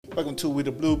Welcome to We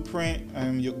the Blueprint.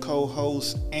 I'm your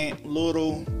co-host, Ant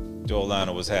Little. Joe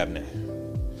Liner, what's happening?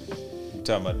 What you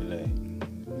talking about today?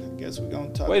 I guess we're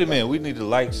going to talk Wait a minute, we need to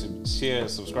like, share, and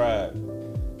subscribe.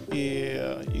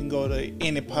 Yeah, you can go to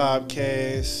any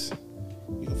podcast.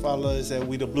 You can follow us at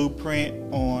We the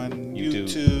Blueprint on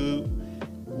YouTube.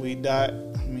 We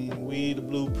the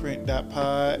Blueprint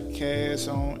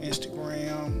podcast on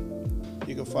Instagram.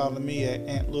 You can follow me at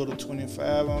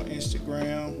AntLittle25 on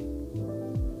Instagram.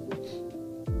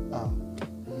 Oh.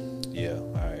 Yeah, all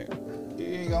right. You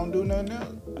ain't gonna do nothing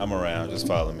else? I'm around, just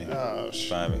follow me. Oh,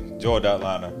 Find me.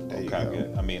 Joe.Liner. There you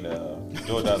go.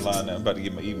 Joe.Liner. I'm about to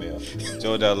get my email.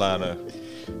 Joe.Liner.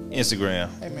 Instagram.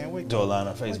 Hey man, wake Joe up.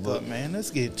 Liner, Wake Facebook. up, man. Let's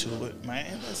get to it,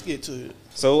 man. Let's get to it.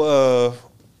 So,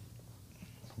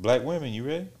 black women, you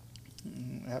ready?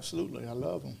 Absolutely, I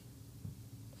love them.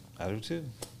 I do too.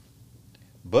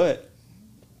 But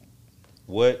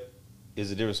what is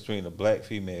the difference between a black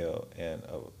female and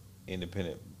an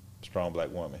independent, strong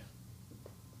black woman?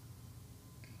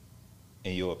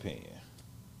 In your opinion,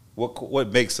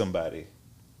 what makes somebody,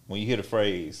 when you hear the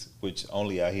phrase, which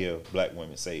only I hear black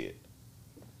women say it,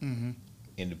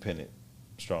 independent,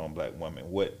 strong black woman,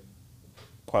 what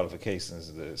qualifications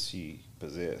does she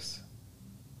possess?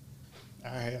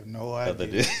 I have no idea. Other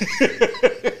than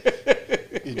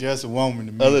You're just a woman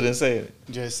to me. other than saying it,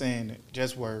 Just saying it.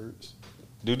 Just words.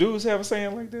 do dudes have a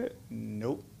saying like that?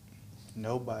 Nope.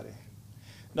 Nobody.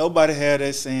 Nobody had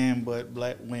that saying but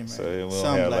black women. So we don't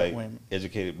Some have black like women.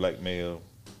 educated black male.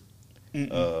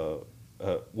 Well,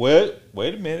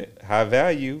 wait a minute. High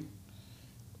value.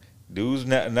 Dudes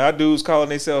now dudes calling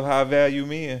themselves high value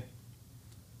men.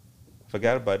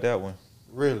 Forgot about that one.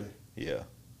 Really? Yeah.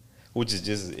 Which is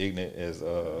just as ignorant as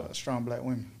Strong black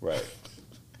women. right.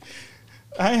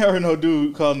 I ain't heard no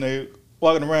dude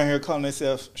walking around here calling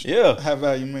themselves high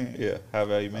value men. Yeah, high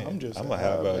value man. I'm a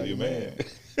high value man.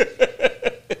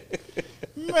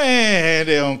 Man,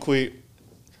 they don't quit.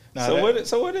 Nah,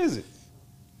 So what is it?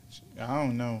 I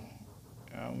don't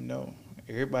know.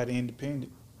 Everybody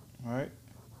independent, right?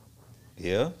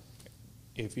 Yeah.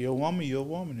 If you're a woman, you're a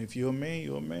woman. If you're a man,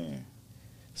 you're a man.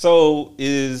 So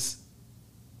we're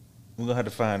gonna have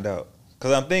to find out.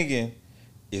 Cause I'm thinking,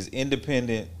 is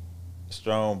independent,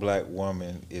 strong black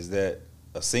woman, is that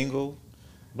a single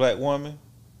black woman?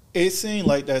 It seems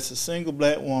like that's a single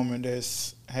black woman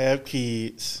that's have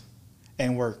kids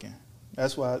and working.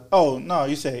 That's why. Oh no,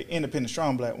 you say independent,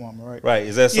 strong black woman, right? Right.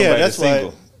 Is that somebody that's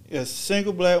single? Right. A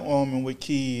single black woman with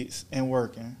kids and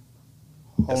working,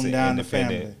 That's holding an down the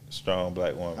independent, family. strong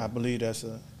black woman. I believe that's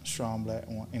a strong black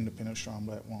woman, independent, strong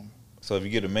black woman. So if you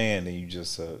get a man, then you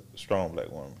just a strong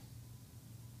black woman.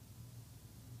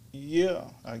 Yeah,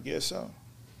 I guess so.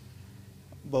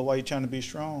 But why you trying to be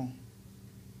strong?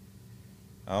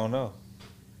 I don't know.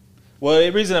 Well,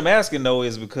 the reason I'm asking though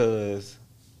is because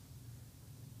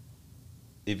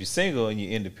if you're single and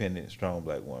you're independent, strong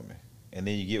black woman, and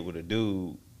then you get with a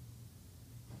dude,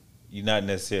 you're not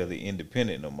necessarily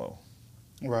independent no more.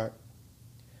 Right.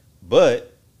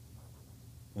 But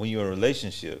when you're in a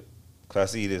relationship, because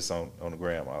I see this on the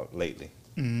gram lately,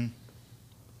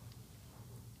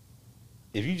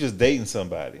 if you just dating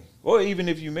somebody, or even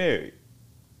if you married,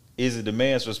 is it the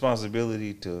man's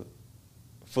responsibility to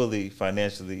fully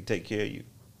financially take care of you?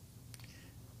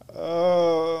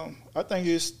 I think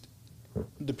it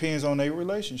depends on their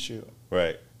relationship.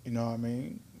 Right. You know what I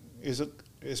mean?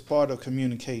 It's part of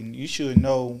communicating. You should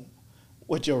know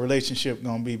what your relationship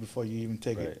gonna be before you even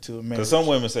take it to a marriage. Because some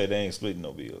women say they ain't splitting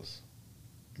no bills.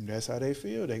 That's how they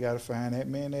feel. They gotta find that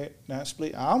man that not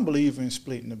split. I don't believe in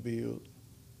splitting the bills.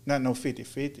 Not no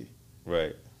 50-50.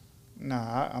 Right.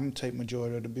 Nah, I'm gonna take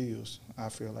majority of the bills. I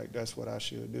feel like that's what I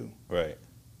should do. Right.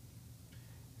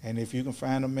 And if you can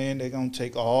find a man that's gonna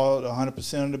take all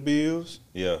 100% of the bills,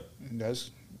 Yeah.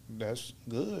 that's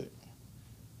good.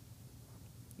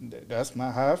 That's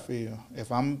how I feel.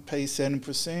 If I'm paid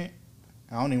 70%,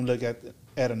 I don't even look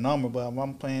at a number, but if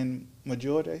I'm paying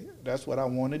majority, that's what I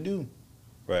want to do.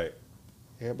 Right.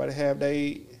 Everybody have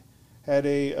they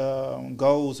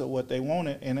goals of what they want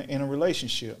in a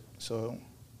relationship. So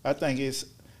I think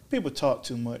people talk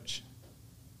too much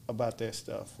about that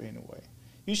stuff anyway.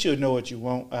 You should know what you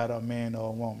want out of a man or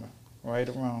a woman, right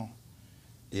or wrong.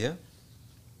 Yeah.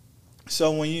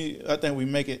 So I think we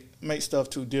make stuff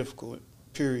too difficult.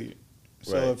 Period.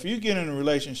 So Right. if you get in a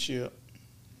relationship,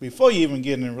 before you even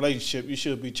get in a relationship, you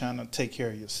should be trying to take care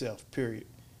of yourself. Period.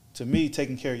 To me,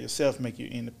 taking care of yourself make you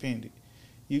independent.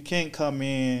 You can't come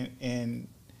in and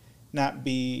not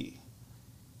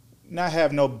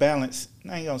have no balance.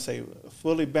 I ain't gonna say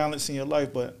fully balanced in your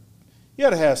life, but you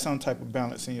got to have some type of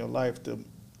balance in your life to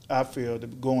I feel, to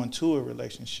go into a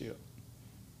relationship.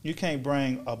 You can't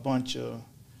bring a bunch of,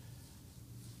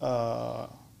 I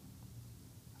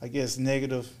guess,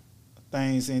 negative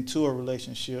things into a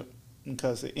relationship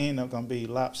because it ain't gonna be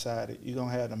lopsided. You're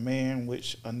gonna have a man,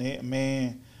 which a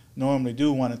man normally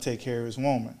do want to take care of his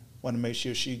woman, want to make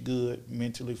sure she good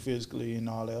mentally, physically, and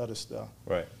all that other stuff.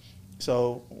 Right.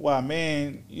 So while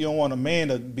man, you don't want a man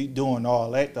to be doing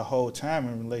all that the whole time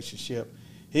in a relationship.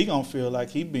 He gonna feel like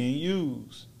he being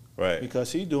used. Right.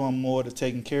 Because he doing more to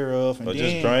taking care of and or then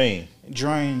just drain.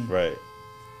 Drain. Right.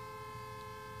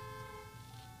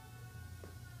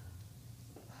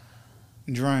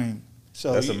 Drain.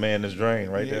 So that's a man that's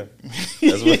drained right there.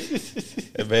 That's what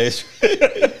that man.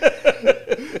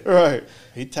 Right.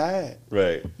 He tired.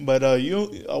 Right. But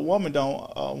a woman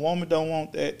don't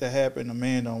want that to happen. A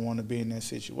man don't want to be in that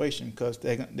situation because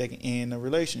they can end the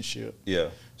relationship. Yeah.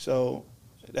 So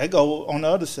that go on the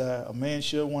other side. A man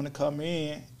should want to come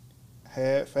in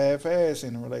fast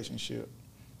in a relationship.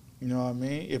 You know what I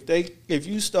mean? If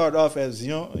you start off as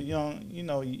young, you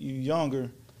know, you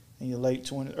younger in your late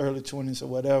 20s, early 20s or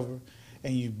whatever,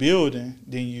 and you building,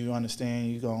 then you understand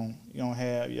you gonna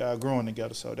have y'all growing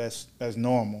together. So that's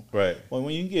normal. Right. But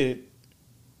when you get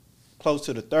close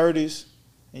to the 30s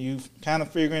and you kind of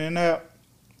figuring it out,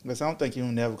 because I don't think you're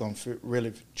never gonna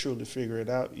really truly figure it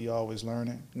out. You always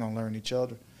learning. You're gonna learn each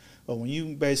other. But when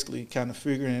you basically kind of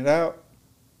figuring it out,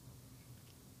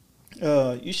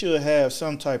 you should have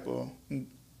some type of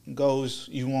goals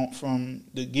you want from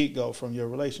the get-go from your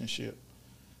relationship.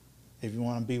 If you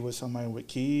want to be with somebody with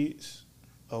kids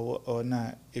or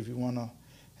not. If you want to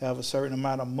have a certain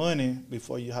amount of money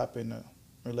before you hop in a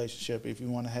relationship. If you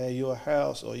want to have your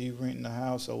house or you renting a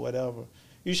house or whatever.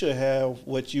 You should have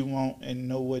what you want and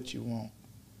know what you want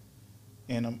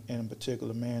in a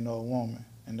particular man or a woman.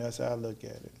 And that's how I look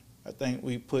at it. I think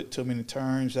we put too many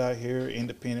terms out here,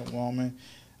 independent woman,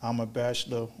 I'm a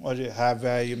bachelor, high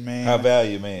value man. High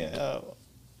value man.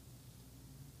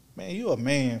 Man, you a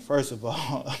man, first of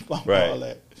all. Right. All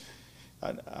that.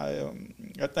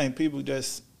 I think people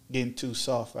just getting too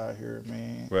soft out here,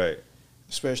 man. Right.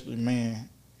 Especially men.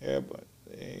 Yeah, but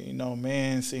you know,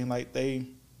 men seem like they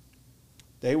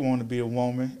want to be a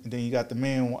woman, and then you got the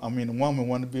woman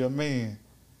want to be a man.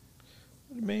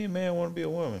 What do you mean, man want to be a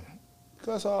woman?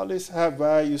 Because all this high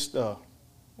value stuff.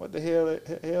 What the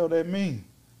hell that mean?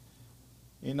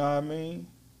 You know what I mean?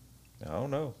 I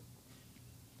don't know.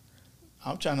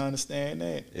 I'm trying to understand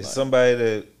that. It's like, somebody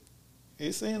that.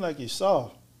 It seems like you're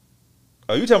soft.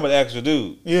 Oh, you talking about the actual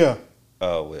dude? Yeah.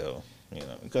 Oh well, you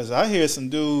know. Because I hear some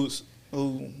dudes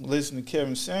who listen to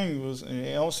Kevin Samuels and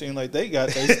it don't seem like they got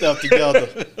their stuff together.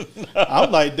 No.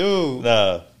 I'm like, dude.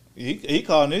 Nah. He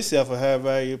calling himself a high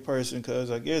value person because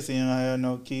I guess he don't have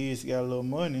no kids. He got a little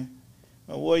money.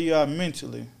 But where you are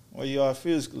mentally? Where you are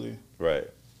physically? Right.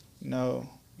 You know,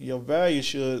 your value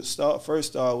should start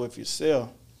with yourself.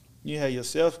 You have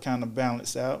yourself kind of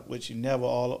balanced out, which you never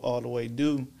all the way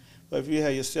do. But if you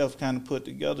have yourself kind of put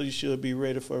together, you should be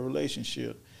ready for a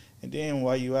relationship. And then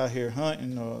while you out here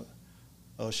hunting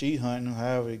or she hunting,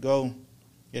 however it go,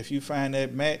 if you find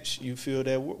that match, you feel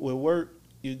that will work,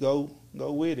 you go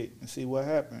with it and see what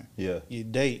happens. Yeah. You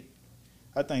date.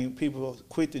 I think people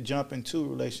quit to jump into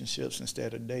relationships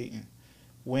instead of dating.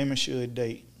 Women should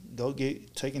date. Go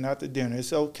get taken out to dinner.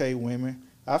 It's okay, women.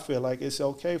 I feel like it's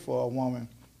okay for a woman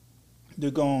to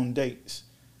go on dates,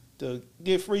 to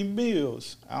get free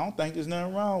meals. I don't think there's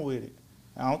nothing wrong with it.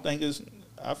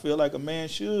 I feel like a man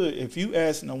should, if you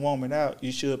asking a woman out,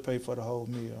 you should pay for the whole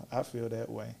meal. I feel that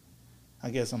way. I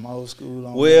guess I'm old school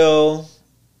on Well, that.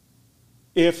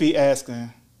 If he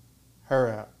asking her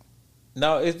out.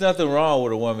 No, it's nothing wrong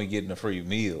with a woman getting a free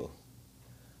meal.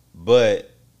 But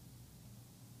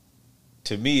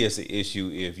to me, it's an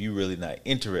issue if you really not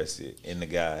interested in the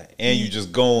guy and you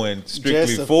just going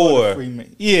strictly for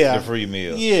the free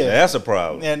meal. Yeah, now, that's a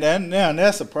problem. Now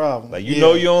that's a problem. Like you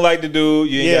know you don't like the dude,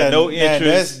 you ain't got no interest.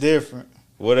 That's different.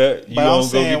 Whatever you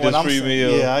don't go get this free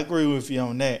meal. Yeah, I agree with you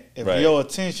on that. If your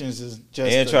intentions is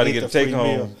just and try to get a take home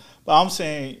meal. But I'm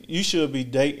saying you should be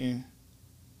dating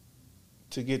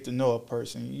to get to know a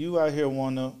person. You out here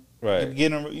wanna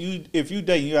get in. If you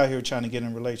dating, you out here trying to get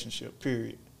in a relationship.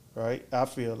 Period. Right? I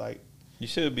feel like you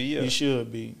should be. Yeah, you should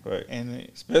be. Right, and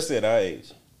especially at our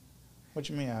age. What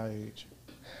you mean our age?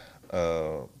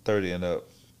 30 and up.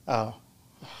 Oh.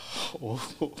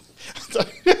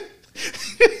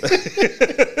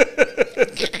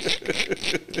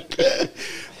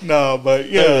 No, but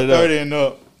yeah, 30 and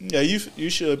up. Yeah, you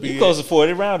should be. You close to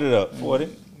 40. Round it up.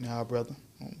 40. Nah, brother.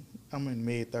 I'm in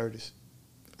mid-30s.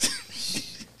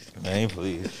 Man,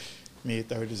 please.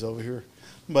 Mid-30s over here.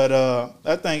 But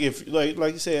I think if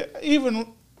like you said,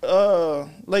 even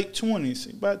late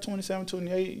 20s, about 27,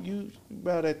 28, you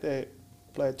about at that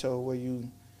plateau where you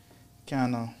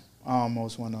kind of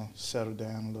almost want to settle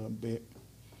down a little bit.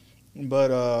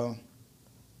 But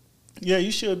yeah,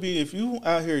 you should be, if you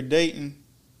out here dating,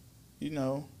 you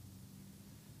know,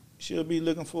 you should be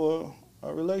looking for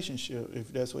a relationship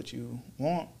if that's what you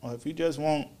want, or if you just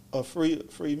want a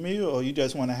free meal, or you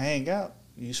just want to hang out,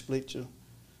 you split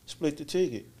the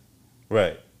ticket.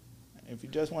 Right. If you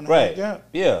just want to hang out,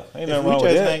 yeah, ain't nothing wrong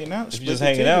with that. Hanging out, if you just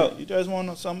hanging out, you just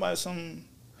want somebody, some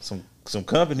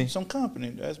company. Some company.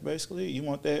 That's basically it. You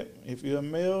want that. If you're a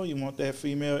male, you want that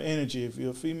female energy. If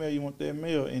you're a female, you want that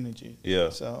male energy. Yeah.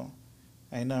 So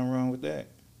ain't nothing wrong with that.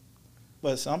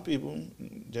 But some people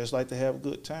just like to have a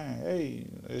good time. Hey,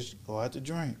 let's go out to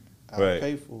drink. I'll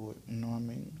pay for it. You know what I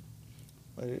mean?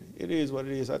 But it is what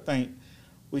it is. I think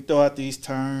we throw out these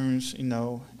terms, you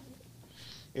know,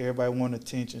 everybody want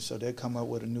attention, so they come up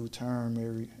with a new term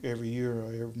every year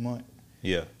or every month.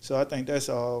 Yeah. So I think that's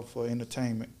all for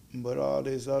entertainment. But all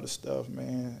this other stuff,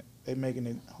 man, they making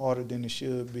it harder than it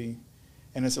should be.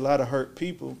 And it's a lot of hurt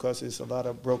people because it's a lot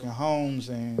of broken homes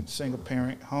and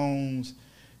single-parent homes.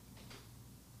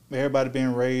 Everybody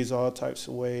being raised all types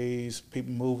of ways,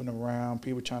 people moving around,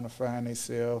 people trying to find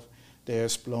themselves, they're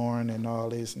exploring and all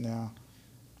this now.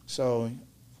 So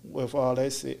with all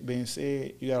that being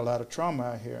said, you got a lot of trauma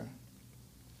out here.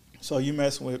 So you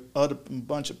messing with a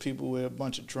bunch of people with a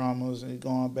bunch of traumas and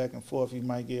going back and forth. You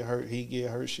might get hurt, he get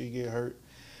hurt, she get hurt.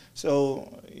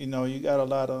 So, you know, you got a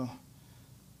lot of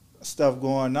stuff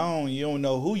going on. You don't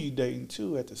know who you dating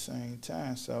too at the same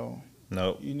time. So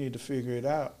you need to figure it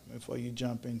out before you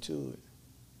jump into it.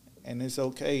 And it's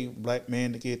okay, black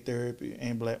men to get therapy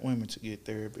and black women to get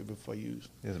therapy before you.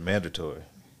 It's mandatory.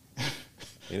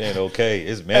 It ain't okay.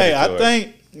 It's mandatory. Hey, I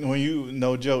think when you,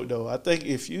 no joke though, I think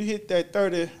if you hit that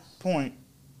 30 point,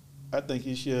 I think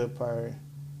you should probably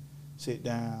sit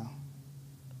down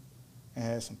and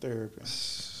have some therapy.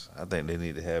 I think they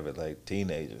need to have it like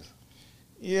teenagers.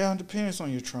 Yeah, it depends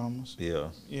on your traumas. Yeah.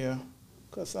 Yeah,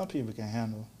 because some people can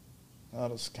handle,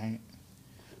 others can't.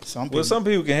 Some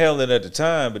people can handle it at the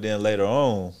time, but then later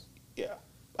on. Yeah,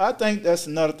 I think that's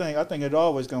another thing. I think it's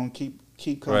always going to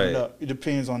keep coming up. It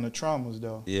depends on the traumas,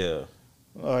 though. Yeah.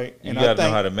 Like, you got to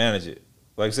know how to manage it.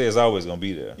 Like I say, it's always going to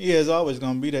be there. Yeah, it's always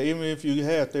going to be there. Even if you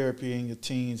have therapy in your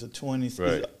teens or 20s,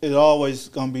 right. It's always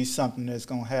going to be something that's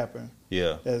going to happen.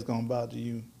 Yeah. That's going to bother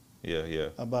you. Yeah, yeah.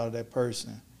 About that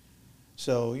person.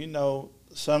 So, you know,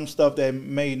 some stuff that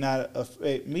may not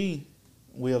affect me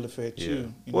will affect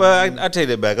you. Well, I take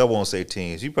that back. I won't say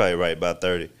teens. You probably right about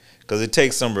 30. Because it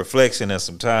takes some reflection and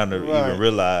some time to even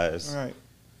realize. Right.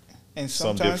 And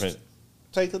sometimes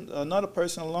take another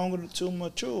person longer to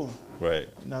mature. Right.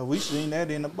 Now, we seen that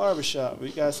in the barbershop.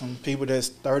 We got some people that's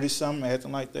 30-something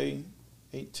acting like they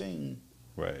 18.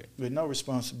 Right. With no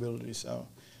responsibility. So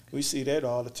we see that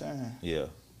all the time. Yeah.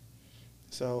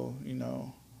 So, you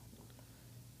know,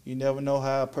 you never know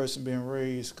how a person been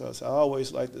raised, because I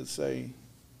always like to say,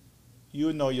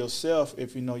 you know yourself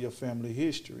if you know your family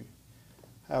history.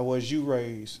 How was you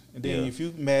raised? And then if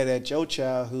you mad at your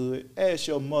childhood, ask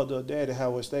your mother or daddy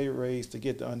how was they raised to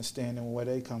get the understanding of where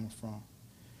they coming from.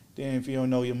 Then if you don't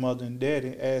know your mother and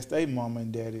daddy, ask their mama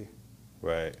and daddy.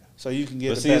 Right. So you can get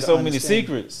but see, so many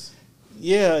secrets.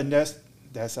 Yeah, and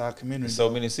that's our community. There's so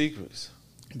many secrets.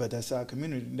 But that's our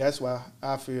community. That's why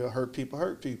I feel hurt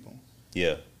people.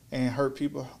 Yeah. And hurt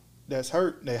people that's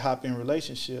hurt, they hop in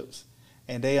relationships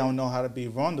and they don't know how to be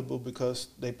vulnerable because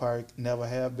they probably never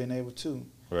have been able to.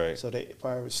 Right. So they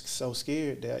probably so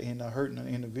scared they're hurting an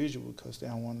individual because they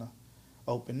don't want to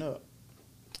open up.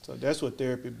 So that's what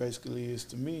therapy basically is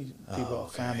to me. People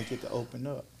finally get to open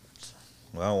up.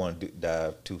 Well, I don't want to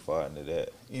dive too far into that.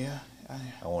 Yeah.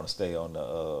 I want to stay on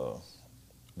the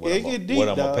what I'm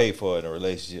going to pay for in a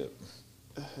relationship.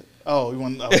 Oh, you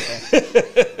want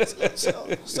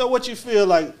okay. So what you feel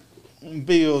like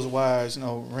bills wise, you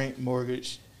know, rent,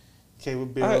 mortgage, cable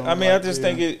bill? I mean, I just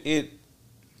think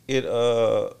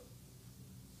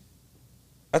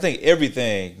I think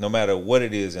everything, no matter what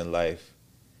it is in life,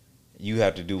 you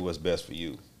have to do what's best for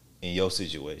you in your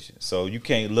situation. So you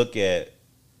can't look at.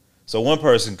 So one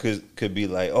person could be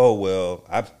like, oh well,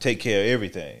 I take care of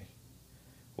everything.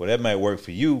 Well, that might work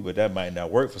for you, but that might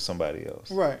not work for somebody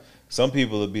else. Right. Some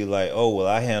people would be like, oh well,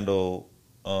 I handle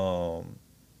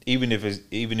even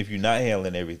if you're not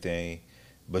handling everything,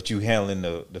 but you handling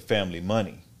the family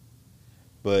money.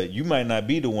 But you might not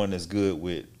be the one that's good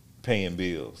with paying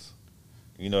bills.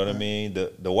 You know what I mean?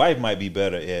 The wife might be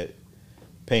better at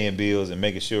paying bills and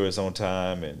making sure it's on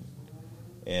time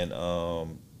and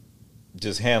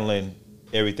just handling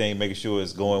everything, making sure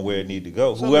it's going where it need to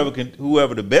go. So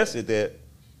whoever the best at that,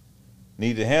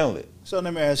 need to handle it. So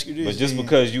let me ask you this. But just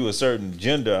because you a certain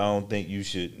gender, I don't think you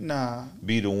should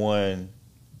be the one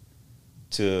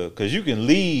to, because you can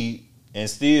lead and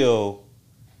still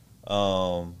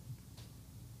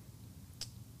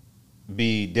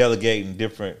be delegating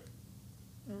different,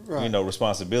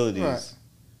 responsibilities,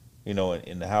 in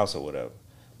the house or whatever.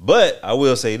 But I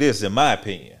will say this, in my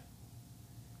opinion,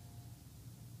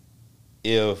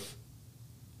 if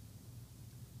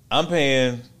I'm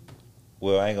paying,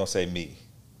 well, I ain't gonna say me.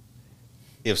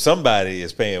 If somebody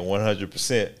is paying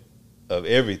 100% of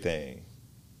everything,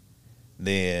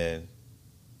 then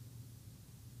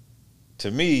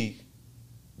to me,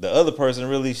 the other person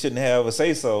really shouldn't have a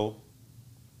say-so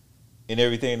in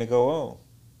everything that go on.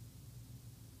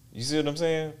 You see what I'm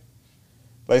saying?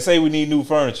 Like, say we need new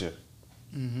furniture,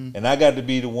 and I got to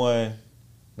be the one,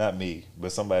 not me,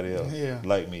 but somebody else,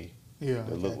 like me,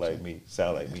 that look like me,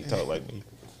 sound like me, talk like me,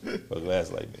 or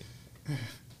glass like me.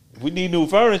 If we need new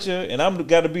furniture, and I'm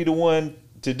got to be the one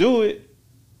to do it,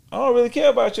 I don't really care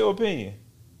about your opinion.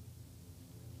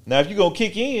 Now, if you're going to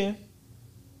kick in,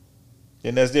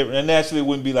 then that's different. And naturally, it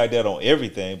wouldn't be like that on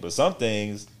everything, but some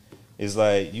things, it's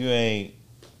like you ain't.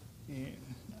 Yeah,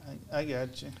 I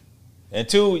got you. And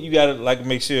two, you got to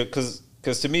make sure, because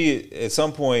to me, at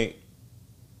some point,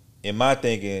 in my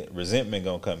thinking, resentment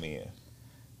going to come in.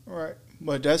 Right.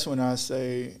 But that's when I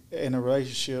say, in a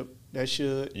relationship,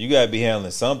 you got to be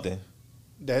handling something.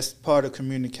 That's part of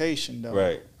communication, though.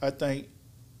 Right. I think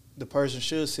the person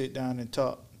should sit down and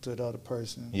talk to the other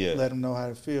person. Yeah. Let them know how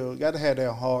to feel. You got to have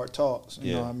that hard talks.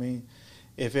 You know what I mean?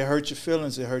 If it hurts your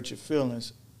feelings, it hurts your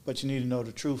feelings. But you need to know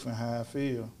the truth and how I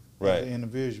feel. Right. As an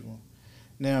individual.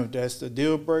 Now, if that's the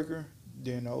deal breaker,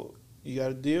 then you got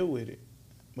to deal with it.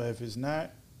 But if it's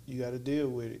not, you got to deal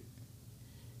with it.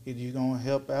 Either you're going to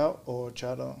help out or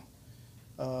try to.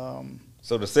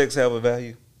 So does sex have a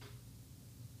value?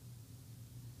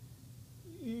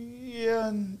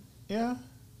 Yeah.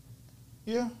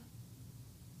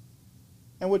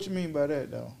 And what you mean by that,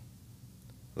 though?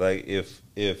 Like if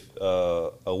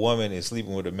a woman is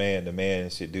sleeping with a man, the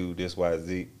man should do this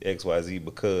XYZ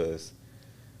because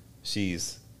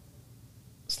she's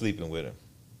sleeping with him.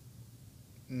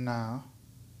 Nah.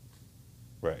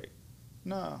 Right.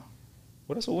 Nah.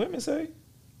 Well, that's what women say.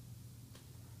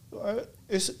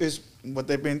 It's what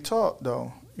they've been taught,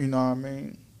 though. You know what I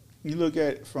mean? You look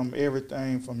at it from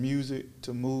everything from music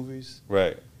to movies.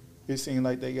 Right. It seems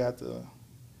like they got the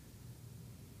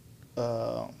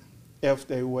F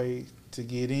their way to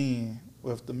get in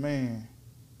with the man.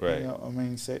 Right. You know, I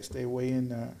mean, sex their way in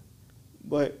there.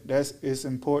 But it's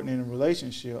important in a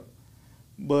relationship.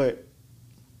 But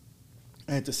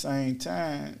at the same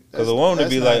time, because a woman would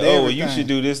be like, "Oh, well, you should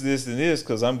do this, this, and this,"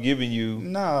 because I'm giving you.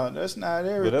 No, that's not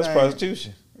everything. But that's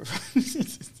prostitution.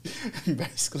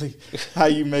 Basically, how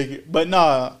you make it. But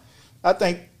no, I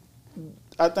think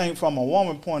from a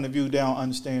woman point of view, they don't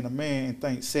understand a man and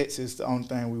think sex is the only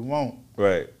thing we want.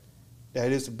 Right.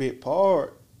 That is a big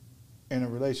part in a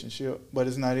relationship, but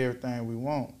it's not everything we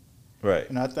want. Right.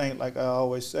 And I think, like I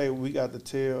always say, we got to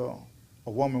tell a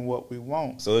woman what we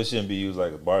want. So it shouldn't be used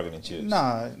like a bargaining chip.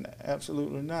 Nah,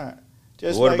 absolutely not.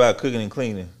 Just what about cooking and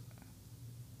cleaning?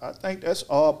 I think that's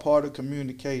all part of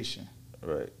communication.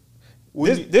 Right.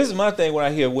 This is my thing when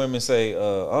I hear women say,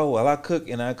 "Oh, well, I cook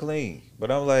and I clean,"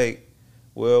 but I'm like,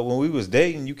 "Well, when we was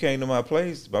dating, you came to my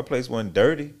place. My place wasn't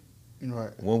dirty.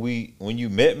 Right. When you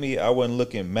met me, I wasn't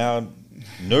looking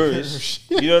malnourished.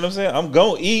 You know what I'm saying? I'm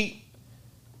gonna eat,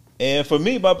 and for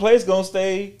me, my place gonna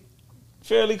stay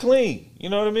fairly clean. You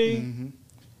know what I mean? Mm-hmm.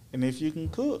 And if you can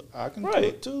cook, I can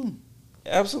cook too.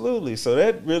 Absolutely. So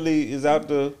that really is out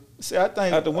the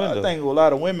window. I think a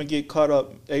lot of women get caught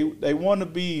up. They want to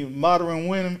be modern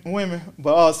women,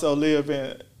 but also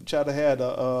try to have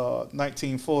the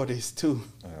 1940s too.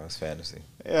 Oh, that's fantasy.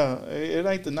 Yeah, it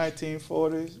ain't the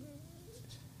 1940s,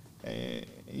 and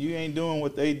you ain't doing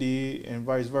what they did, and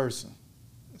vice versa.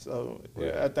 So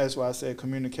that's why I said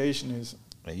communication is.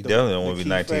 You definitely don't want to be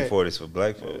 1940s for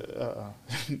black folks.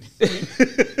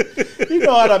 You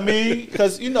know what I mean?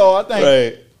 Because I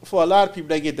think for a lot of people,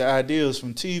 they get their ideas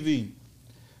from TV.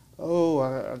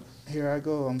 Oh, here I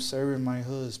go. I'm serving my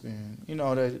husband. You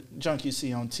know, that junk you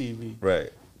see on TV.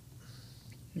 Right.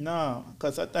 No,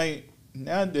 because I think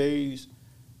nowadays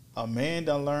a man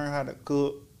done learn how to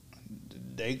cook.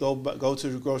 They go to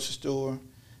the grocery store.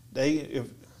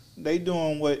 If they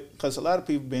doing what, because a lot of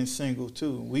people been single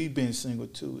too. We've been single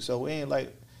too. So we ain't like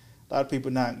a lot of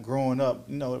people not growing up.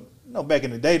 back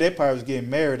in the day, they probably was getting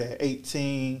married at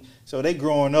 18, so they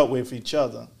growing up with each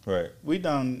other. Right. I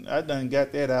done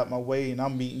got that out my way, and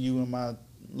I'm meeting you in my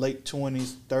late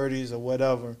 20s, 30s, or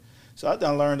whatever. So I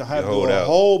done learned how to do a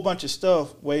whole bunch of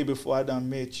stuff way before I done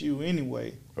met you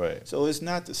anyway. Right. So it's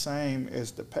not the same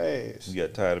as the past. You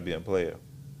got tired of being a player.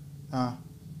 Huh?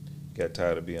 Got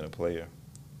tired of being a player.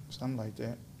 Something like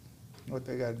that. What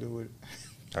they got to do with it?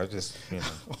 I just, you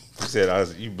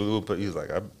said you blew up. He was like,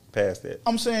 I passed that.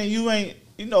 I'm saying you ain't,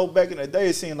 back in the day,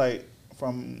 it seemed like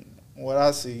from what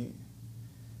I see,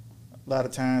 a lot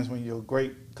of times when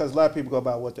because a lot of people go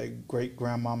about what their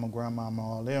great-grandmama, grandmama,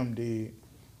 all them did.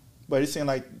 But it seemed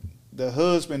like the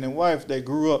husband and wife, they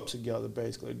grew up together,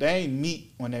 basically. They ain't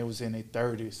meet when they was in their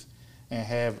 30s and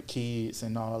have kids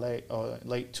and all that, or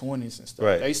late 20s and stuff.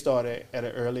 Right. They started at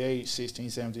an early age, 16,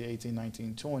 17, 18,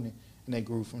 19, 20, and they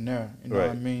grew from there. You know what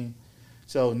I mean?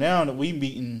 So now that we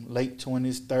meeting late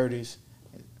 20s, 30s,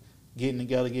 getting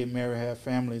together, getting married, have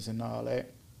families and all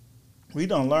that, we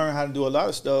done learn how to do a lot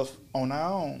of stuff on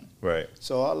our own. Right.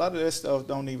 So a lot of that stuff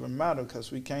don't even matter because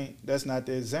we can't, that's not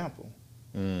the example.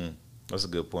 That's a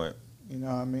good point. You know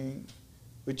what I mean?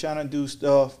 We're trying to do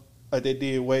stuff like they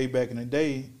did way back in the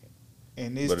day,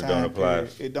 and this time don't apply.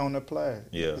 Period, it don't apply.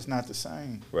 Yeah. It's not the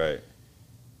same. Right.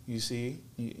 You see,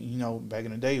 back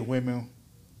in the day, women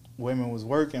was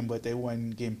working, but they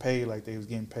wasn't getting paid like they was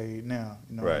getting paid now.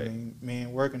 You know what I mean?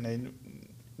 Men working, they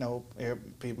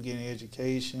people getting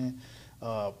education,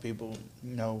 people,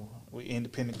 we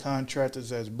independent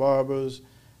contractors as barbers.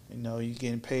 You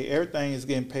getting paid. Everything is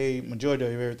getting paid. Majority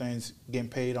of everything is getting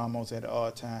paid almost at an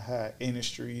all-time high.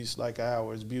 Industries like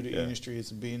ours, beauty industry,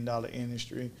 it's $1 billion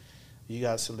industry. You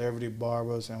got celebrity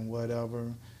barbers and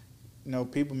whatever.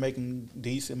 People making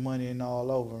decent money and all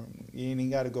over. You ain't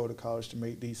even got to go to college to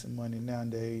make decent money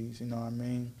nowadays. You know what I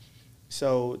mean?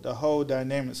 So the whole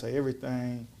dynamics of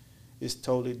everything is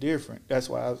totally different. That's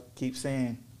why I keep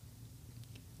saying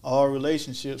all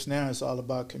relationships now is all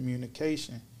about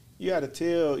communication. You got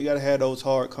to have those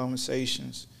hard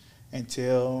conversations and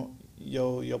tell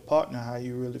your partner how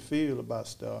you really feel about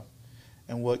stuff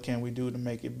and what can we do to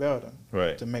make it better,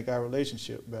 to make our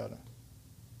relationship better.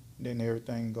 Then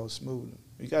everything goes smoothly.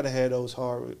 You got to have those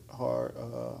hard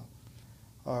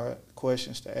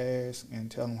questions to ask and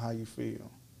tell them how you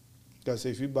feel. Because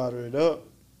if you bottle it up,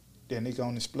 then it's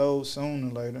going to explode sooner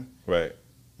or later. Right.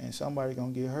 And somebody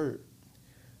going to get hurt.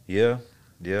 Yeah.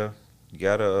 You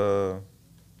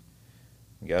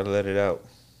gotta let it out.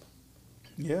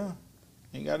 Yeah.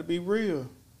 You gotta be real.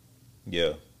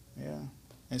 Yeah. Yeah.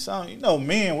 And some,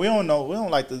 men, we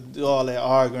don't like to do all that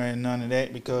arguing and none of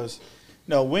that because,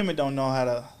 women don't know how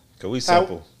to. Cause we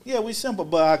simple. We simple,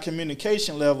 but our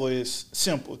communication level is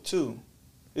simple too.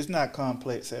 It's not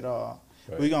complex at all.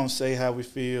 Right. We gonna say how we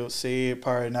feel, say it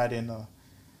probably not in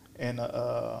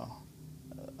a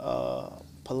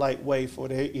polite way for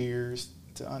their ears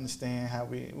to understand how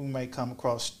we may come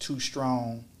across too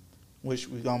strong, which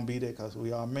we're going to be there because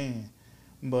we are men.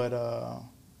 But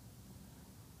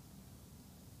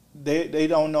they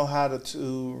don't know how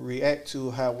to react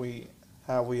to how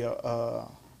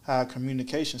our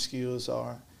communication skills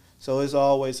are. So it's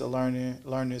always a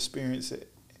learning experience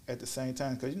at the same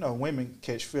time because, women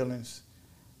catch feelings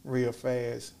real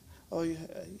fast. Oh,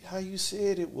 how you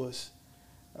said it was,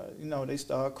 they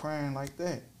start crying like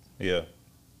that. Yeah.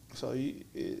 So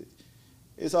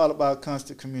it's all about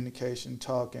constant communication,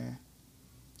 talking.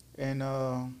 And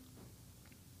I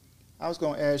was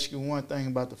going to ask you one thing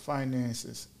about the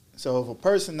finances. So if a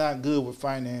person not good with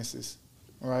finances,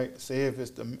 right, say if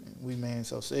it's we men,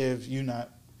 so say if you're not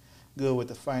good with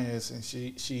the finances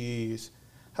and she is,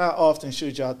 how often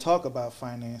should y'all talk about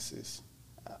finances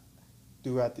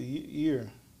throughout the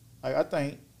year? I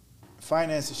think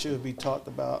finances should be talked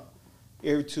about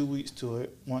every 2 weeks to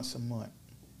once a month.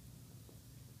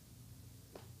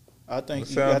 I think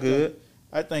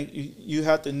I think you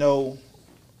have to know.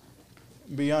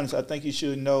 Be honest. I think you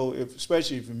should know,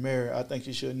 especially if you're married. I think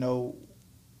you should know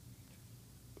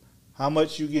how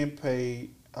much you getting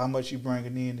paid, how much you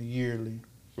bringing in yearly,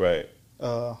 right?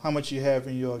 How much you have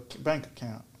in your bank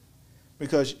account,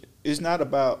 because it's not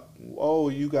about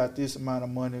you got this amount of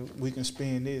money we can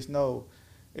spend this. No,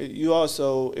 you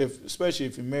also especially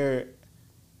if you're married,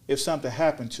 if something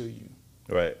happened to you,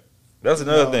 right. That's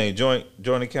another thing. Joint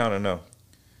account or no?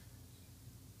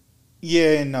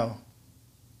 Yeah and no.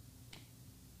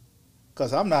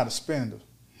 Because I'm not a spender.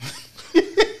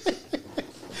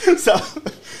 So,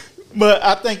 but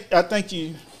I think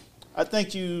you.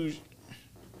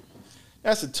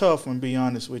 That's a tough one. Be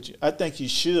honest with you. I think you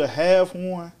should have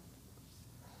one.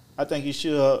 I think you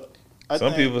should.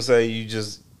 Some people say you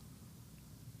just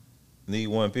need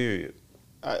one, period.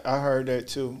 I heard that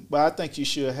too, but I think you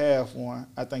should have one.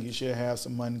 I think you should have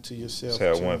some money to yourself. Just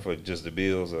have one for just the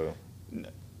bills, or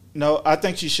no? I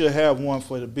think you should have one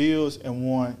for the bills and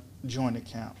one joint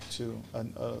account too,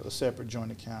 a separate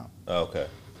joint account. Okay.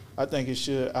 I think it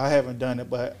should. I haven't done it,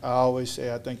 but I always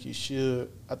say I think you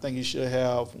should. I think you should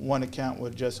have one account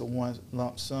with just a one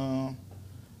lump sum,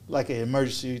 like an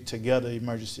emergency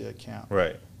account.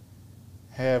 Right.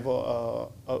 Have a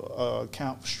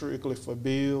account strictly for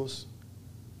bills.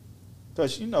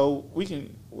 Because, you know, we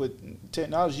can, with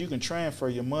technology, you can transfer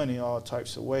your money all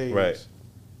types of ways. Right.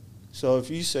 So if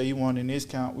you say you want in this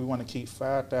account, we want to keep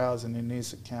 $5,000 in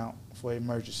this account for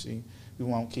emergency. We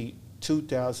want to keep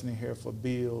 $2,000 in here for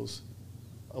bills,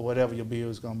 or whatever your bill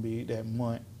is going to be that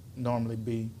month normally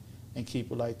be, and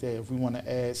keep it like that. If we want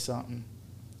to add something,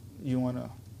 you want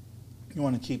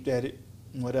to keep that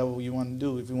whatever you want to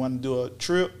do. If you want to do a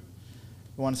trip,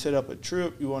 you want to set up a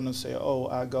trip, you want to say, oh,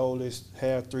 our goal is to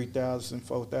have $3,000,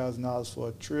 $4,000 for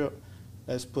a trip.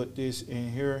 Let's put this in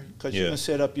here. Because you can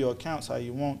set up your accounts how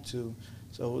you want to.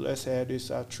 So let's have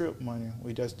this our trip money.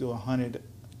 We just do 100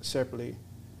 separately,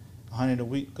 100 a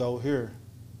week go here.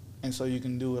 And so you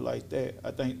can do it like that.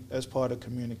 I think that's part of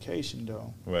communication,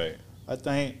 though. Right. I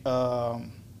think, like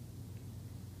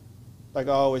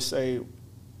I always say,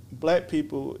 black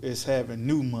people is having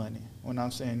new money. When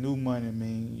I'm saying new money, I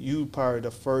mean you probably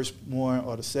the first one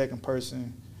or the second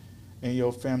person in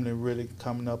your family really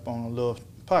coming up on a little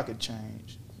pocket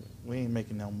change. We ain't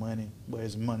making no money, but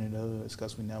it's money to us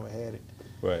because we never had it.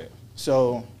 Right.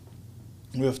 So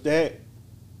with that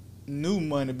new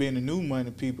money, being the new money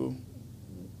people,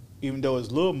 even though it's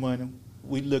little money,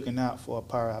 we looking out for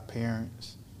our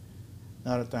parents.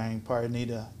 Another thing, probably need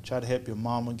to try to help your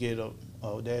mama get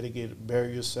daddy get a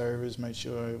burial service, make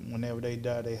sure whenever they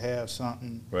die they have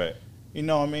something. Right. You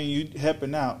know what I mean? You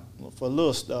helping out for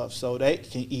little stuff so they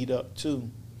can eat up too.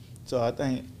 So I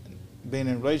think being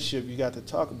in a relationship, you got to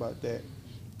talk about that.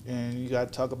 And you got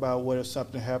to talk about what if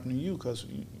something happened to you, because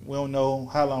we don't know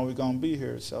how long we're going to be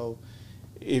here. So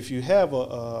if you have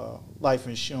a life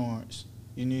insurance,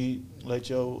 you need to let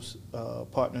your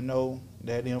partner know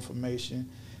that information,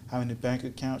 how many bank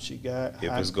accounts you got.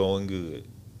 If it's going good.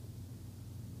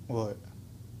 What?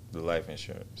 The life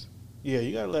insurance. Yeah,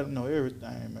 you got to let them know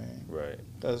everything, man. Right.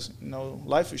 Because, you know,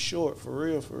 life is short, for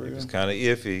real, for real. It's kind of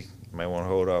iffy. You might want to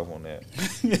hold off on that.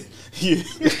 Yeah.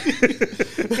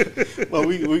 Well,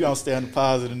 we going to stay on the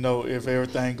positive note if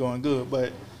everything going good.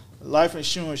 But life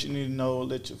insurance, you need to know,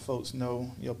 let your folks know,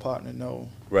 your partner know.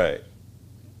 Right.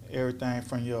 Everything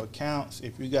from your accounts.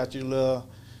 If you got your little,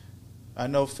 I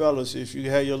know fellas, if you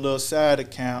have your little side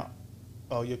account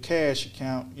or your cash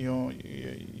account,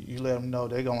 you let them know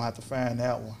they're going to have to find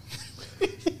that one.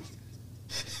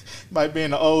 Might be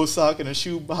in the old sock and a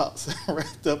shoe box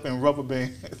wrapped up in rubber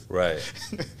bands. Right.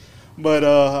 But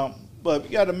you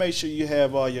got to make sure you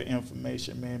have all your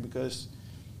information, man, because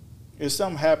if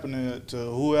something happening to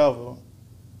whoever,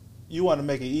 you want to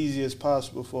make it easy as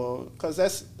possible because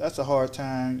that's a hard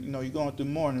time. You know, you're going through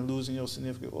mourning, losing your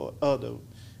significant other.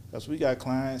 Because we got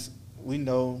clients, we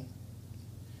know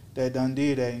that done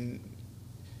did that,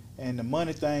 and the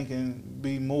money thing can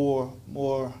be more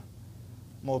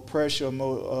pressure,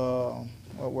 more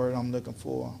what word I'm looking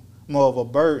for, more of a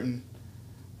burden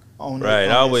on. Right.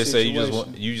 I always say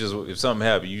you just if something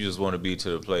happens, you just want to be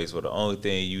to the place where the only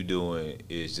thing you doing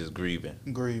is just grieving.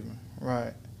 Grieving,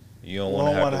 right. You don't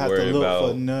want to have to worry look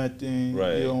about for nothing.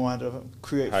 Right. You don't want to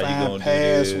find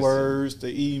passwords, the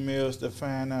emails to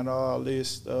find out all this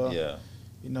stuff. Yeah.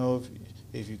 You know,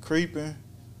 if you're creeping,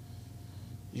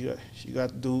 you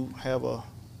got to have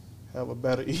a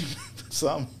better email or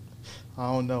something.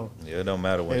 I don't know. Yeah, it don't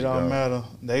matter what it don't matter.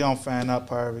 They gonna find out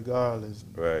probably regardless.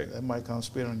 Right. That might come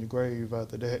spit on your grave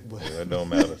after that. But yeah, it don't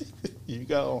matter. You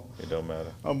go. It don't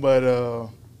matter. But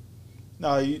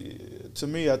no, to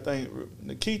me, I think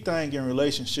the key thing in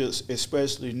relationships,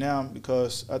 especially now,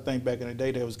 because I think back in the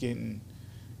day they was getting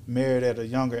married at a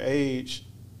younger age.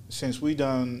 Since we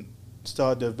done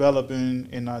start developing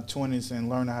in our 20s and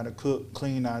learning how to cook,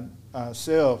 clean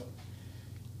ourselves,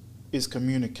 is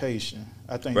communication.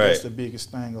 I think that's the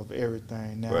biggest thing of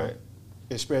everything now,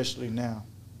 especially now.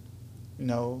 You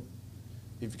know,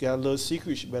 if you got little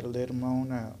secrets, you better let them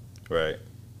on out. Right.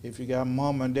 If you got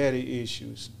mama and daddy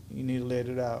issues, you need to let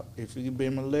it out. If you've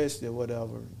been molested or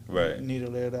whatever, you need to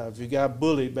let it out. If you got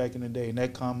bullied back in the day and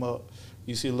that come up,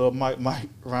 you see a little Mike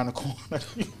around the corner,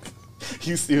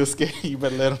 you still scared, you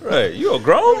better let him. Right. You a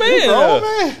grown man. You a grown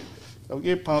man. Don't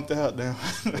get pumped out now.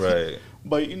 Right.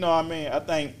 But, you know what I mean? I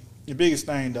think the biggest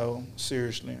thing, though,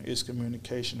 seriously, is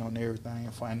communication on everything,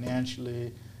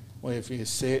 financially, whether if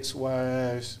it's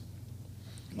sex-wise,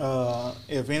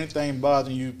 If anything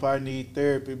bothering you, you probably need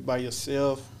therapy by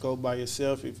yourself. Go by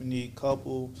yourself. If you need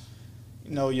couple,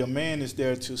 your man is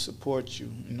there to support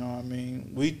you. You know what I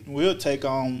mean? We'll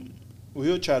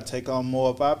try to take on more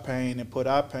of our pain and put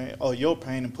our pain, or your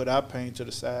pain, and put our pain to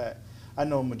the side. I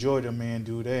know a majority of men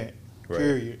do that. Right.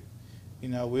 Period.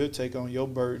 We'll take on your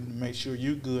burden to make sure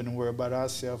you good and worry about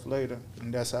ourselves later.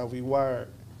 And that's how we wired.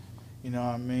 You know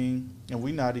what I mean? And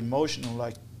we not emotional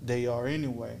like they are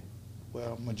anyway.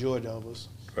 Well, majority of us.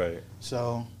 Right.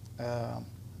 So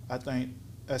I think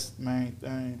that's the main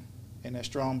thing. And that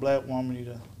strong black woman need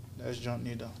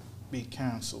to be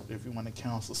counseled if you want to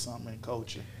counsel something in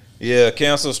culture. Yeah,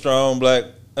 counsel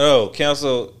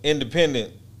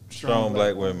independent strong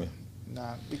black women.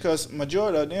 Nah, because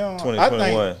majority of them,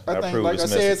 2021, I think like I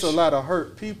said, it's a lot of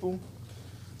hurt people.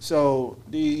 So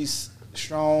these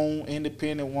strong,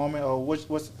 independent women, or what's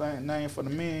the name for the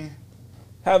men?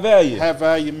 High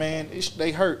value, man.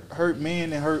 They hurt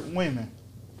men and hurt women.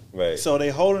 Right. So they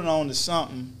holding on to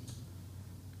something,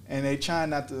 and they trying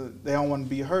not to. They don't want to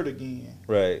be hurt again.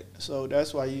 Right. So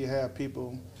that's why you have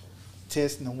people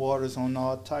testing the waters on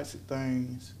all types of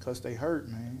things because they hurt,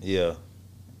 man. Yeah.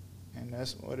 And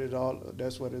that's what it's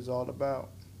all about.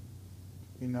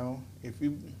 If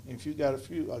you got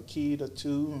a kid or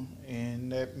two, and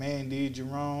that man did you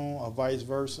wrong, or vice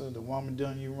versa, the woman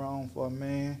done you wrong for a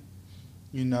man,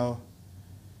 that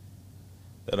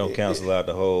don't cancel out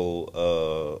the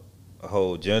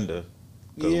whole gender,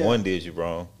 because one did you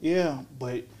wrong. Yeah,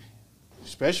 but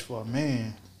especially for a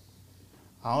man,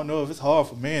 I don't know if it's hard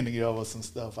for men to get over some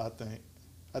stuff. I think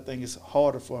it's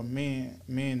harder for men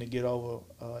to get over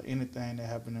anything that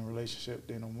happened in a relationship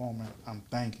than a woman, I'm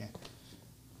thinking.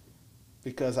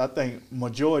 Because I think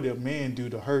majority of men do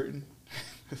the hurting.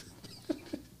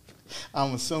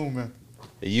 I'm assuming.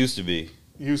 It used to be.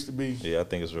 Yeah, I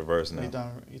think it's reversed now.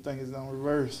 You think it's done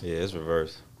reverse? Yeah, it's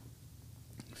reversed.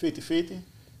 50-50?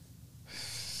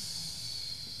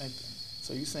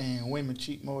 So you saying women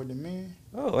cheat more than men?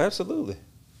 Oh, absolutely.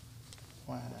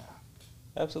 Wow.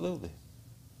 Absolutely.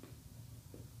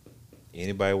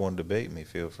 Anybody want to debate me,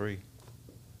 feel free.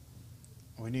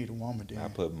 We need a woman there.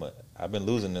 I've been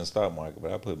losing in the stock market,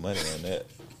 but I put money on that.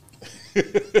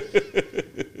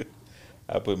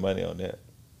 I put money on that.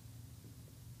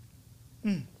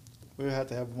 We'll have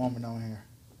to have a woman on here.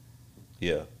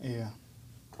 Yeah. Yeah.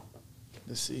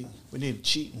 Let's see. We need a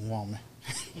cheating woman.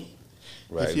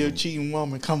 Right. If you're a cheating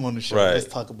woman, come on the show. Right. Let's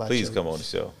talk about Please come on the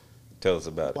show. Tell us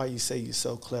about why you say you're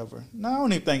so clever. No, I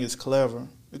don't even think it's clever.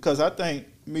 Because I think,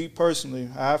 me personally,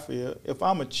 how I feel, if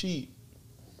I'm a cheat,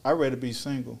 I'd rather be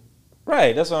single.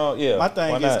 Right. That's all. Yeah. My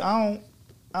thing is, I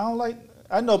don't like.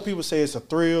 I know people say it's a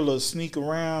thrill to sneak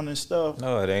around and stuff.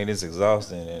 No, it ain't. It's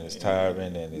exhausting and it's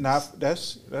tiring and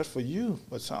it's that's for you.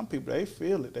 But some people, they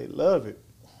feel it. They love it.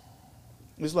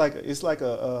 It's like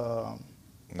a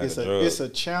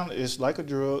challenge. It's like a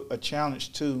drug, a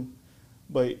challenge too.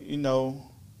 But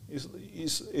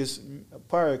it's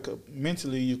part of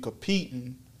mentally you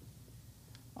competing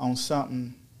on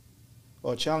something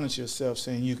or challenge yourself,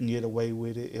 saying you can get away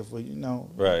with it if Right.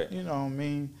 You know what I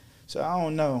mean? So I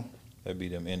don't know. That'd be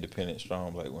them independent,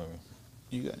 strong black women.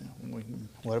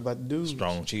 What about the dudes?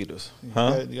 Strong cheaters. You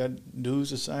got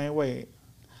dudes the same way.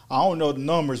 I don't know the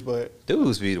numbers, but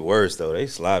dudes be the worst though. They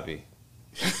sloppy.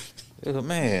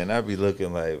 Man, I be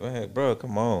looking like, man, bro,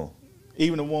 come on.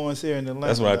 Even the ones here in Atlanta.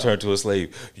 That's when I turn to a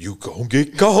slave. You gon'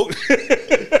 get caught.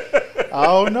 I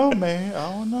don't know, man.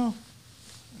 I don't know.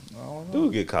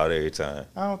 Dude get caught every time.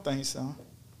 I don't think so.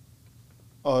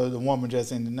 Or the woman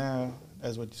just in denial.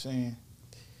 That's what you're saying.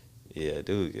 Yeah,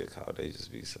 dude get caught. They just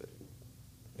be sloppy.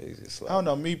 I don't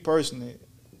know. Me personally.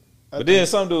 But then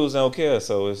some dudes don't care,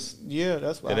 so it's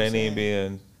that's what it ain't even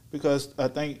being. Because I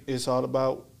think it's all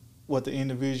about what the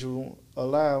individual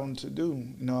allow them to do.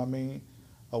 You know what I mean?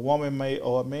 A woman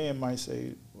or a man might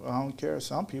say, well, I don't care.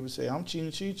 Some people say, I'm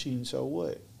cheating, she cheating, so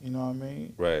what? You know what I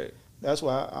mean? Right. That's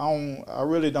why I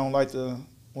really don't like to,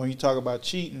 when you talk about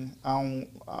cheating, I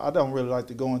don't really like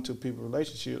to go into people's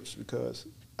relationships because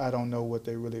I don't know what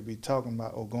they really be talking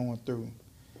about or going through.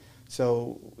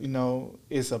 So,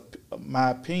 it's my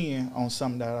opinion on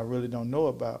something that I really don't know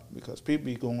about because people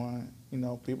be going,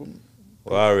 people.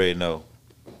 Well, I already know.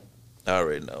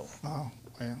 Oh,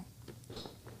 well.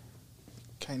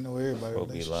 Can't know everybody.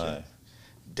 Folk be lying.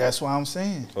 That's what I'm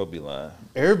saying. Folk be lying.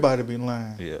 Everybody be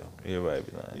lying. Yeah, everybody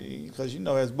be lying. Because,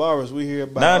 as barbers, we hear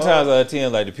about 9 times out of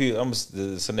 10, like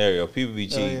the scenario, people be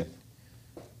cheating.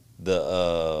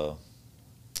 Yeah.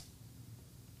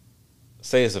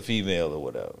 Say it's a female or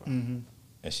whatever, and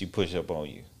she push up on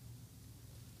you,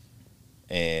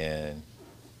 and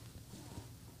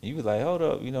You be like, hold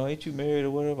up, ain't you married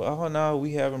or whatever? Oh no,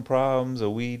 we having problems, or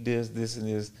we this and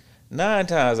this. 9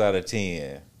 times out of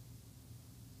 10,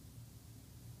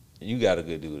 you got a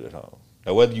good dude at home.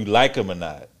 Now, whether you like him or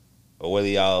not, or whether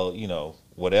y'all,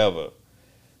 whatever.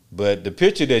 But the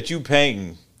picture that you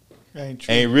painting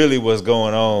ain't really what's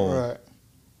going on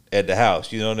at the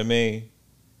house. You know what I mean?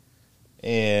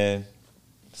 And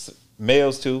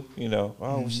males too,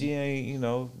 she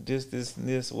ain't, this, and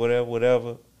this,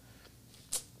 whatever.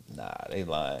 Nah, they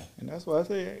lying. And that's why I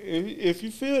say, if you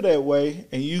feel that way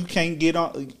and you can't get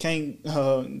on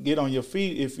your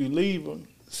feet if you leave them,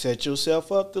 set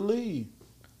yourself up to leave.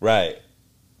 Right.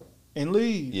 And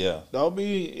leave. Yeah. Don't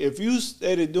be, if you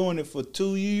started doing it for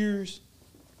 2 years,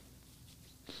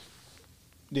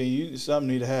 then something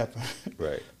need to happen.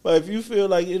 Right. But if you feel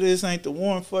like this ain't the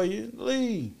one for you,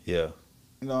 leave. Yeah.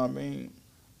 You know what I mean?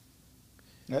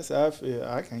 That's how I feel.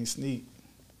 I can't sneak.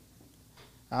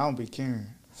 I don't be caring.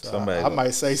 So I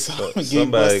might say something.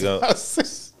 Somebody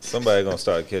gonna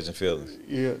start catching feelings.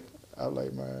 Yeah. I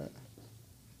like my.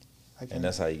 And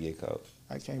that's how you get caught.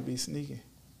 I can't be sneaking.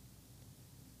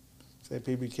 Say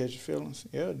people catch feelings.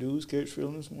 Yeah, dudes catch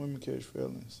feelings. Women catch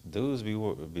feelings. Dudes be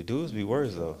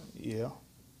worse though. Yeah.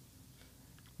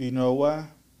 You know why?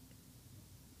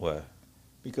 Why?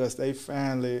 Because they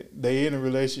in a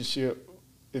relationship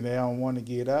and they don't want to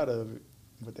get out of it,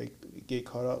 but they get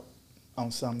caught up on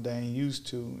something they ain't used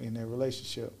to in their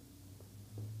relationship.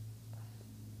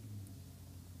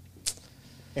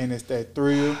 And it's that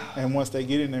thrill, and once they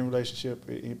get in their relationship,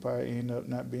 it probably end up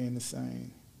not being the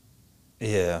same.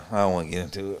 Yeah, I don't want to get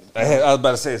into it. I was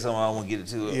about to say something. I don't want to get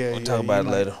into it. Yeah, we'll talk about it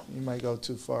later. You might go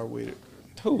too far with it.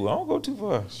 Who? I don't go too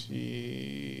far.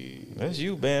 Shit. That's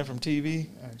you banned from TV.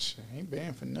 I ain't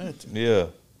banned for nothing. Yeah.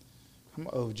 I'm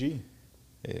an OG.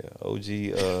 Yeah, OG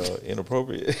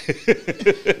inappropriate.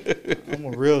 I'm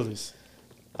a realist.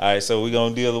 All right, so we're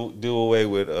going to do away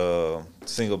with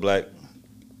single black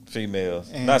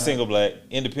females. And, not single black,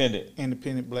 independent.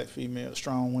 Independent black females,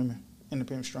 strong women.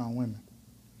 Independent strong women.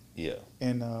 Yeah.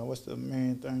 And what's the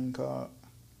man thing called?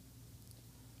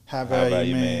 High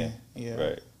value man. Yeah.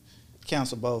 Right.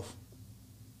 Cancel both.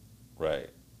 Right.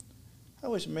 I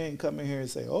wish a man come in here and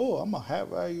say, "Oh, I'm a high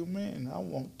value man. I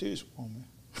want this woman."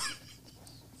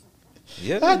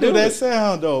 Yeah. How do that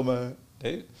sound though, man?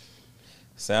 They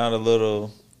sound a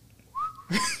little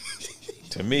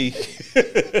to me.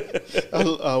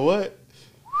 What?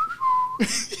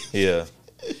 Yeah.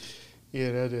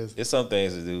 Yeah, that is. It's some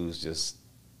things that dudes just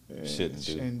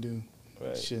shouldn't do.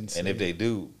 Right. Shouldn't and if they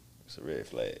do, it's a red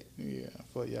flag. Yeah,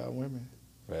 for y'all women.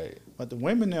 Right. But the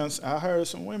women now, I heard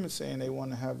some women saying they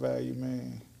want a high value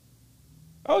man.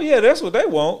 Oh yeah, that's what they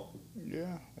want.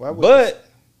 Yeah. Why would but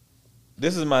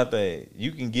this is my thing.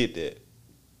 You can get that.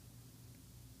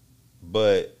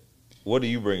 But what do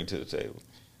you bring to the table?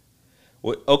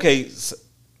 Well, okay, so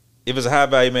if it's a high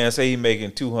value man, say he's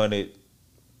making $200,000,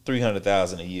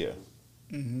 $300,000 a year.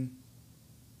 Mm-hmm.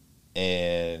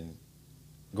 And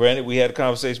granted, we had a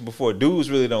conversation before. Dudes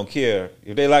really don't care.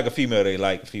 If they like a female, they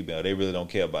like a female. They really don't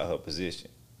care about her position.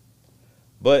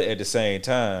 But at the same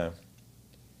time,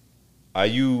 are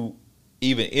you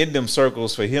even in them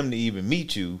circles for him to even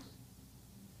meet you?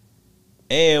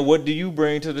 And what do you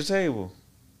bring to the table?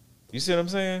 You see what I'm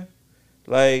saying?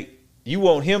 Like, you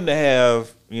want him to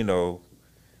have,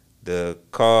 the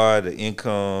car, the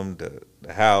income,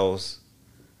 the house,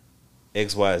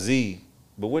 XYZ.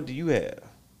 But what do you have?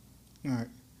 All right.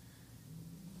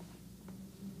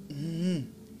 Mm-hmm.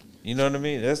 You know what I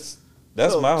mean? That's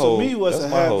my whole. To me, what's a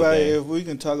high value? If we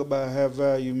can talk about high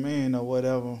value men or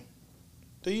whatever,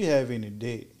 do you have any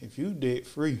debt? If you debt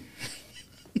free,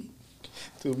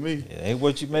 to me, it ain't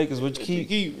what you make is what you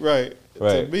keep. Right.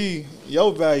 To me,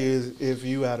 your value is if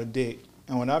you out of debt.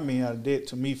 And when I mean out of debt,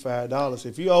 to me, $5.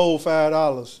 If you owe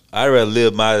 $5, I'd rather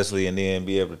live modestly and then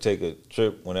be able to take a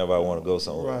trip whenever I want to go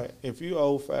somewhere. Right. If you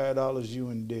owe $5, you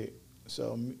in debt.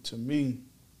 So to me,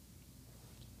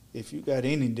 if you got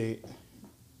any debt,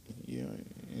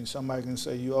 and somebody can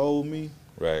say you owe me,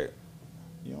 right?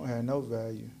 You don't have no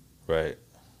value, right?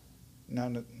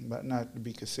 Not to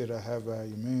be considered a high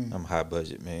value man. I'm high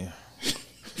budget man.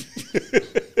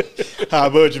 High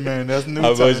budget man. That's new.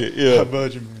 High budget. Yeah. High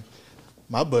budget man.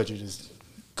 My budget is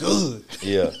good.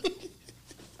 Yeah.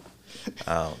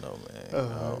 I don't know,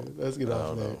 man. Let's get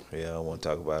off that. Yeah, I don't want to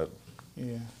talk about it.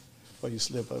 Yeah. Before you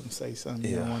slip up and say something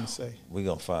you don't want to say. We're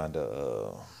going to find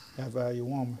a high value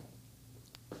woman.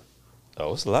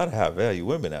 Oh, it's a lot of high value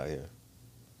women out here.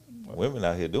 Women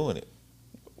out here doing it.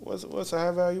 What's a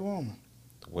high value woman?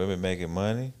 Women making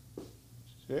money.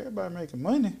 Everybody making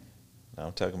money.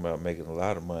 I'm talking about making a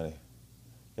lot of money.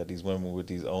 Got these women with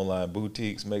these online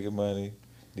boutiques making money.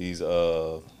 These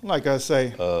like I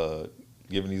say,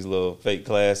 giving these little fake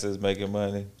classes making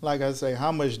money. Like I say,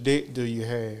 how much debt do you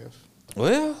have?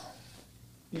 Well,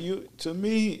 to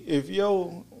me, if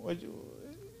your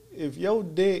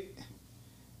debt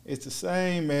is the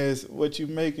same as what you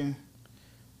making,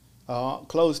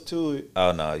 close to it.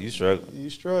 Oh no, you struggling. You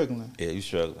struggling. Yeah, you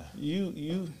struggling.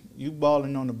 You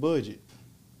balling on the budget.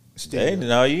 Still.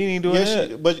 No, you ain't doing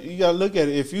that. But you gotta look at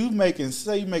it. If you making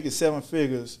 7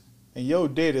 figures and your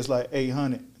debt is like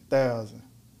 800,000,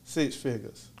 6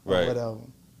 figures, or right, whatever,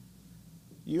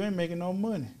 you ain't making no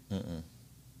money. Mm-mm.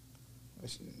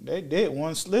 That debt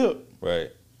one slip.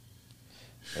 Right.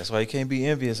 That's why you can't be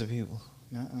envious of people.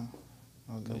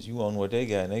 Because you want what they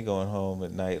got, and they going home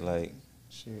at night like,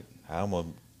 shit, how I'm gonna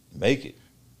make it.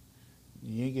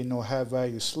 You ain't getting no high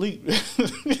value sleep.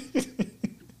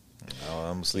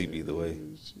 I'm gonna sleep either way.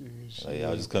 Like,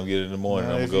 y'all just come get it in the morning.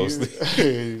 I'm gonna go sleep.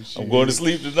 I'm going to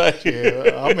sleep tonight.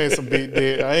 Yeah, I'm in some big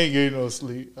debt. I ain't getting no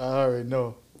sleep. I already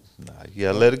know. Nah, you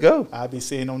gotta let it go. I be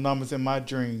seeing those numbers in my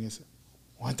dreams.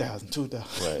 1,000,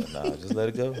 2,000. Right. Nah, just let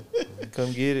it go.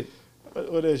 Come get it.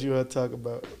 What else you want to talk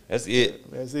about? That's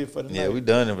it. That's it for the night. Yeah, we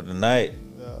done it for the night.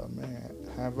 Oh man,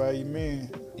 high value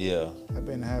men. Yeah. I've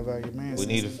been a high value man. We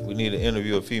need to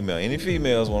interview a female. Any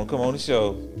females want to come on the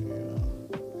show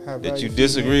that you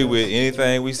disagree with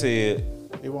anything we said?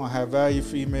 They want high value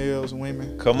females,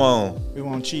 women. Come on. We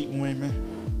want cheating women.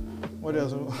 What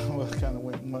else? What kind of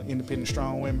women? Independent,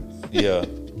 strong women. Yeah.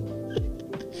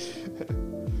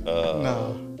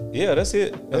 No. Yeah, that's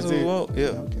it. That's what we want. Yeah.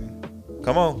 Okay.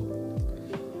 Come on.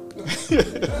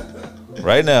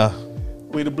 Right now.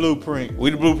 We the blueprint. We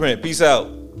the blueprint. Peace out.